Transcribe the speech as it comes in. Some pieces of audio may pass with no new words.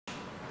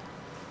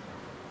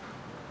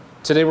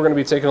Today we're going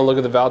to be taking a look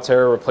at the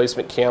Valterra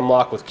Replacement Cam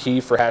Lock with key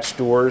for hatch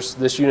doors.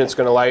 This unit's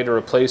going to allow you to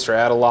replace or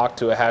add a lock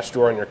to a hatch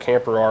door on your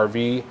camper or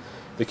RV.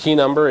 The key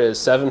number is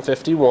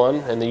 751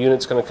 and the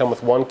unit's going to come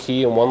with one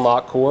key and one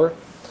lock core.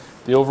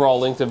 The overall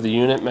length of the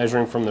unit,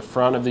 measuring from the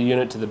front of the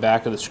unit to the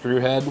back of the screw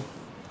head.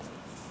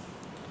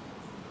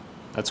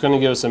 That's going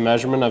to give us a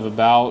measurement of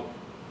about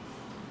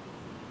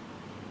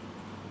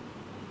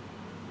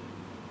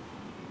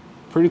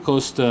pretty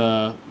close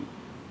to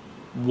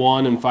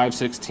 1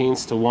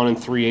 5/16 to 1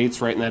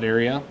 3/8 right in that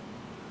area.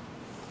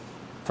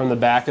 From the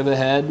back of the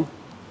head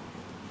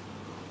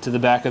to the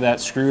back of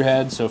that screw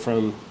head, so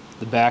from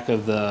the back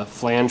of the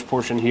flange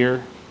portion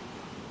here,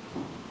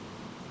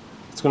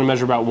 it's going to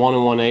measure about 1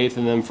 1/8,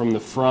 and then from the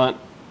front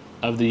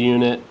of the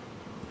unit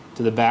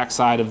to the back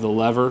side of the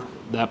lever,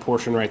 that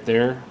portion right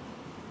there,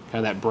 kind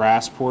of that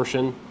brass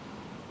portion,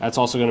 that's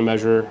also going to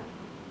measure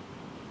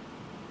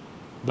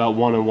about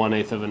 1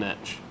 1/8 of an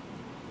inch.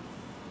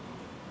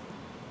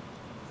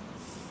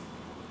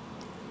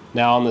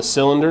 Now on the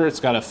cylinder,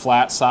 it's got a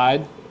flat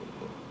side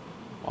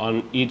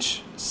on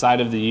each side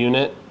of the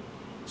unit.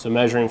 So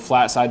measuring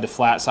flat side to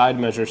flat side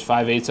measures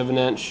 5/8 of an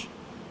inch.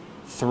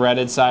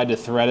 Threaded side to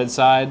threaded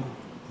side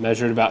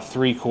measured about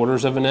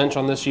 3/4 of an inch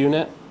on this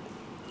unit.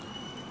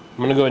 I'm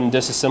going to go ahead and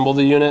disassemble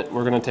the unit.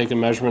 We're going to take a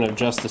measurement of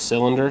just the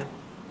cylinder.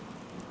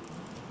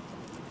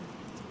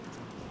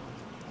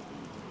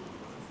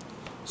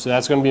 So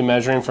that's going to be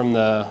measuring from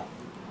the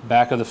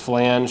back of the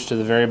flange to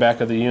the very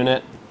back of the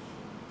unit.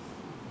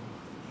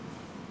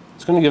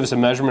 It's going to give us a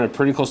measurement of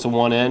pretty close to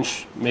 1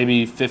 inch,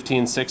 maybe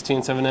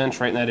 15/16 of an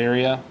inch, right in that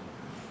area.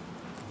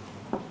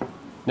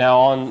 Now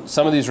on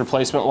some of these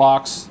replacement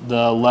locks,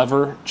 the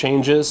lever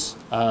changes.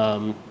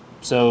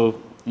 So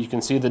you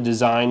can see the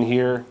design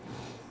here,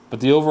 but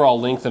the overall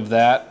length of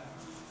that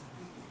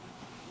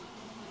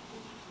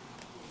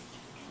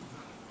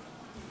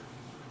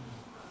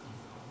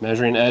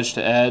measuring edge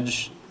to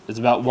edge is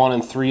about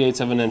 1 3/8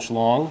 of an inch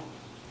long.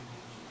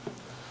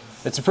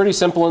 It's a pretty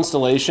simple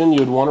installation. You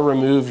would want to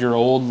remove your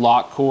old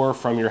lock core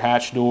from your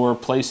hatch door,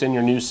 place in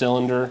your new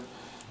cylinder,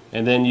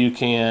 and then you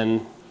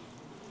can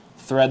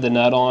thread the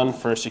nut on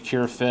for a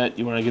secure fit.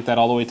 You want to get that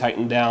all the way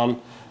tightened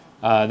down.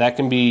 That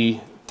can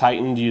be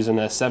tightened using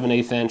a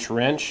 7/8 inch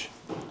wrench.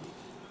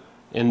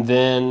 And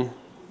then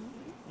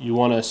you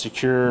want to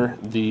secure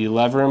the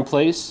lever in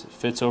place. It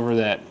fits over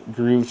that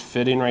grooved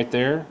fitting right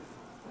there.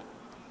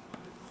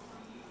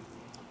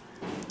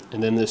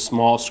 And then this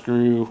small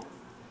screw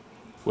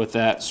with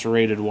that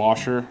serrated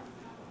washer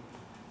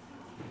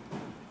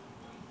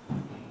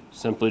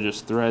simply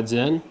just threads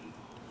in,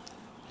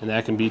 and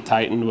that can be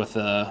tightened with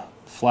a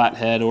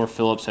flathead or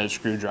Phillips head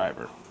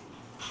screwdriver.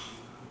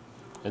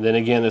 And then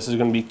again, this is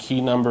going to be key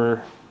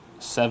number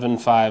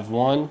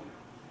 751.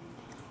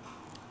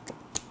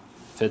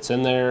 Fits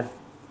in there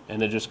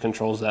and it just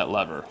controls that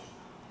lever.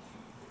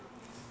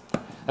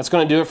 That's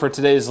going to do it for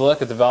today's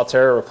look at the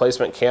Valterra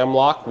Replacement Cam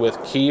Lock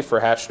with key for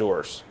hatch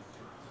doors.